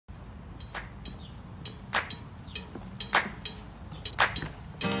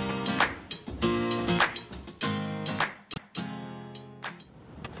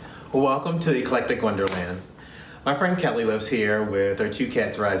Welcome to Eclectic Wonderland. My friend Kelly lives here with her two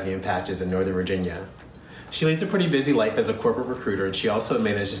cats, Risey and Patches, in Northern Virginia. She leads a pretty busy life as a corporate recruiter, and she also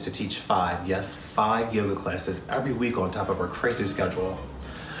manages to teach five yoga classes every week on top of her crazy schedule.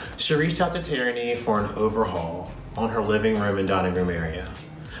 She reached out to Tehraney for an overhaul on her living room and dining room area.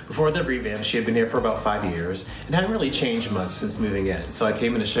 Before the revamp, she had been here for about 5 years and hadn't really changed much since moving in, so I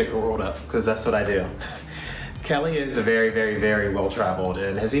came in to shake her world up, because that's what I do. Kelly is very well-traveled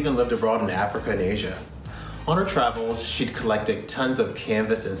and has even lived abroad in Africa and Asia. On her travels, she'd collected tons of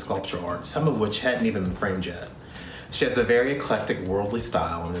canvas and sculpture art, some of which hadn't even been framed yet. She has a very eclectic, worldly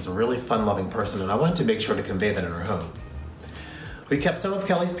style and is a really fun-loving person, and I wanted to make sure to convey that in her home. We kept some of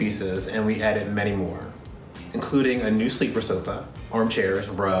Kelly's pieces and we added many more, including a new sleeper sofa, armchairs,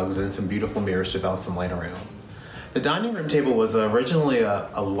 rugs, and some beautiful mirrors to bounce some light around. The dining room table was originally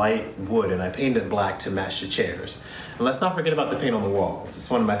a light wood, and I painted black to match the chairs. And let's not forget about the paint on the walls. It's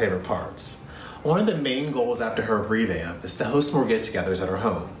one of my favorite parts. One of the main goals after her revamp is to host more get-togethers at her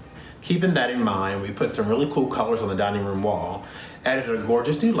home. Keeping that in mind, we put some really cool colors on the dining room wall, added a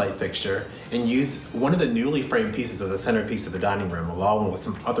gorgeous new light fixture, and used one of the newly framed pieces as a centerpiece of the dining room, along with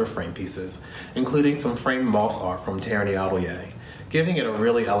some other framed pieces, including some framed moss art from Tehraney Atelier, giving it a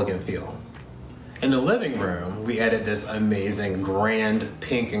really elegant feel. In the living room, we added this amazing grand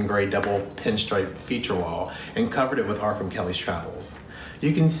pink and gray double pinstripe feature wall and covered it with art from Kelly's travels.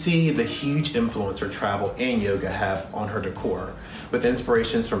 You can see the huge influence her travel and yoga have on her decor, with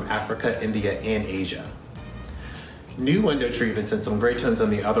inspirations from Africa, India, and Asia. New window treatments and some gray tones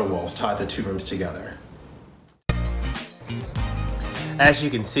on the other walls tied the two rooms together. As you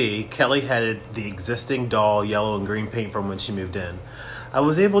can see, Kelly had the existing dull yellow and green paint from when she moved in. I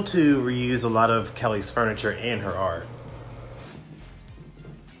was able to reuse a lot of Kelly's furniture and her art.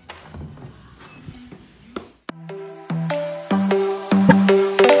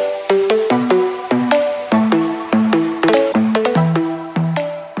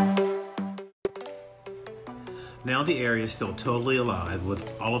 Now the areas feel totally alive with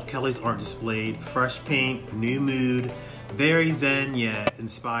all of Kelly's art displayed, fresh paint, new mood, very zen yet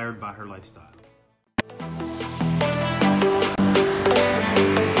inspired by her lifestyle.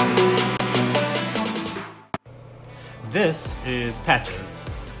 This is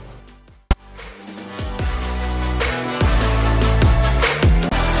Patches.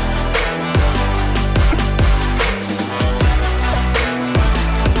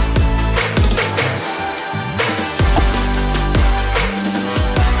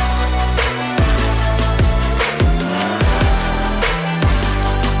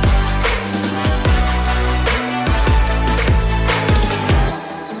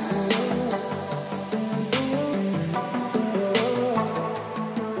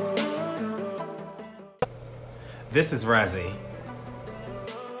 This is Risey.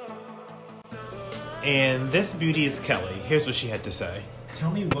 And this beauty is Kelly. Here's what she had to say. Tell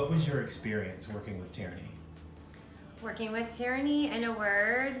me, what was your experience working with Tehraney? Working with Tehraney, in a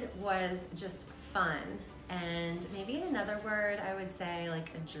word, was just fun. And maybe in another word, I would say like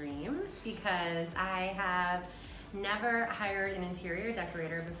a dream, because I have never hired an interior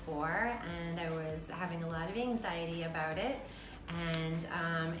decorator before, and I was having a lot of anxiety about it.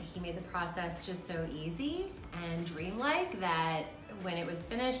 And he made the process just so easy and dreamlike that when it was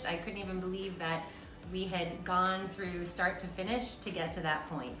finished, I couldn't even believe that we had gone through start to finish to get to that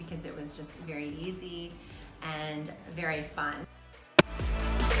point, because it was just very easy and very fun.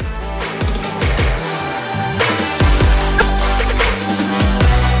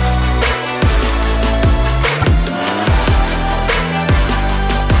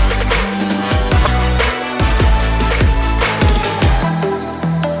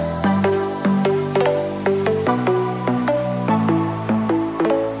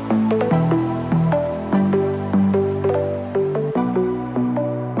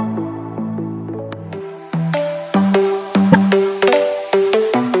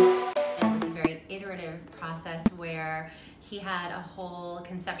 Where he had a whole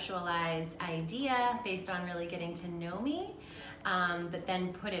conceptualized idea based on really getting to know me, but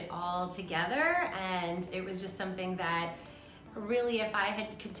then put it all together, and it was just something that really, if I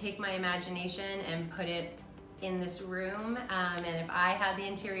could take my imagination and put it in this room, and if I had the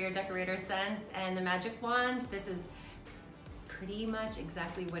interior decorator sense and the magic wand, this is pretty much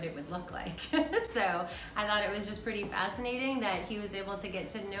exactly what it would look like. So I thought it was just pretty fascinating that he was able to get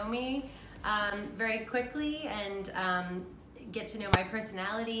to know me very quickly and get to know my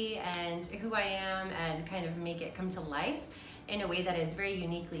personality and who I am, and kind of make it come to life in a way that is very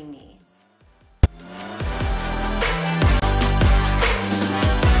uniquely me.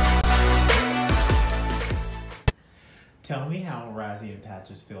 Tell me how Razzie and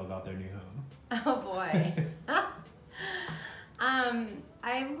Patches feel about their new home. Oh boy.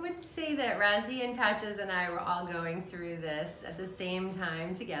 I would say that Razzie and Patches and I were all going through this at the same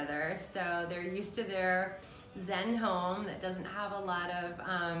time together. So they're used to their Zen home that doesn't have a lot of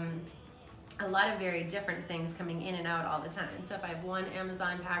very different things coming in and out all the time. So if I have one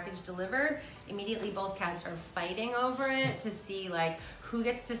Amazon package delivered, immediately both cats are fighting over it to see like who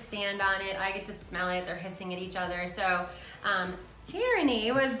gets to stand on it. I get to smell it. They're hissing at each other. So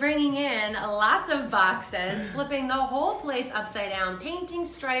Tehraney was bringing in lots of boxes, flipping the whole place upside down, painting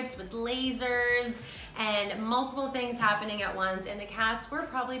stripes with lasers and multiple things happening at once, and the cats were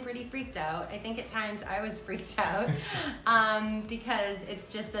probably pretty freaked out. I think at times I was freaked out because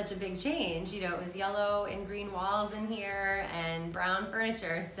it's just such a big change. You know, it was yellow and green walls in here and brown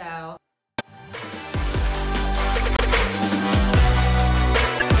furniture, so.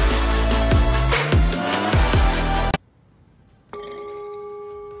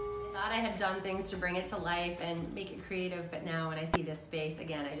 I had done things to bring it to life and make it creative, but now when I see this space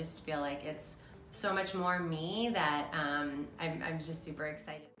again, I just feel like it's so much more me that I'm just super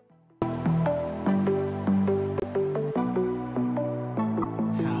excited.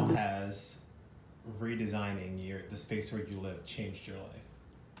 How has redesigning the space where you live changed your life?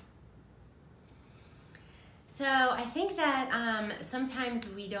 So I think that sometimes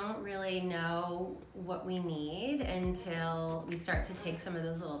we don't really know what we need until we start to take some of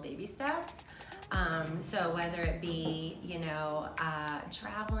those little baby steps. So whether it be, you know,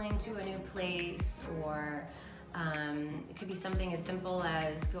 traveling to a new place, or it could be something as simple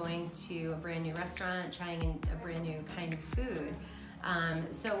as going to a brand new restaurant, trying a brand new kind of food.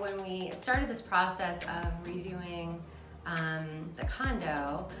 So when we started this process of redoing the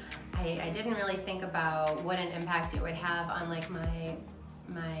condo, I didn't really think about what an impact it would have on like my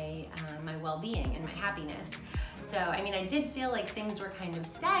well-being and my happiness. So I mean, I did feel like things were kind of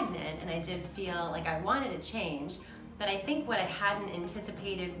stagnant, and I did feel like I wanted to change, but I think what I hadn't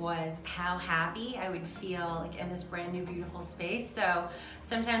anticipated was how happy I would feel like in this brand new beautiful space. So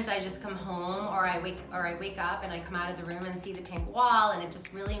sometimes I just come home, or I wake up and I come out of the room and see the pink wall, and it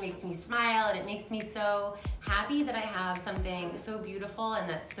just really makes me smile, and it makes me so happy that I have something so beautiful and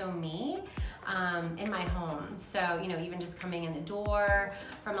that's so me in my home. So, you know, even just coming in the door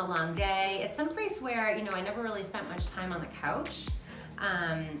from a long day, it's someplace where, you know, I never really spent much time on the couch.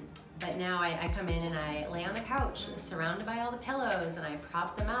 But now I come in and I lay on the couch surrounded by all the pillows, and I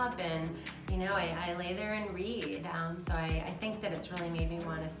prop them up, and, you know, I lay there and read. So I think that it's really made me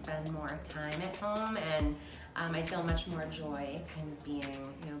want to spend more time at home, and I feel much more joy kind of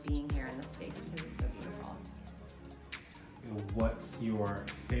being here in this space because it's so beautiful. What's your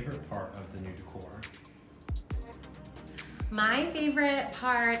favorite part of the new decor? My favorite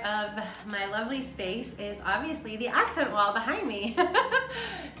part of my lovely space is obviously the accent wall behind me.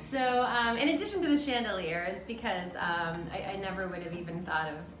 So in addition to the chandeliers, because I never would have even thought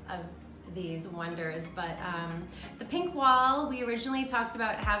of these wonders, but the pink wall, we originally talked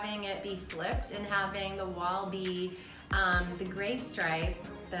about having it be flipped and having the wall be the gray stripe,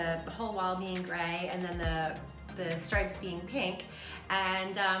 the whole wall being gray, and then the stripes being pink.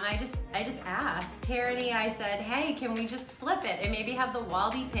 And I just asked Tehraney, I said, hey, can we just flip it and maybe have the wall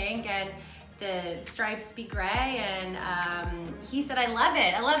be pink and the stripes be gray? And he said, I love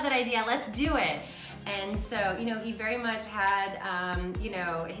it. I love that idea. Let's do it. And so, you know, he very much had, you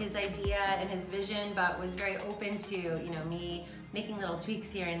know, his idea and his vision, but was very open to, you know, me making little tweaks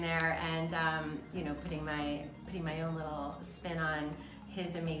here and there, and, you know, putting my own little spin on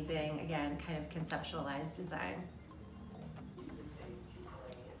his amazing, again, kind of conceptualized design.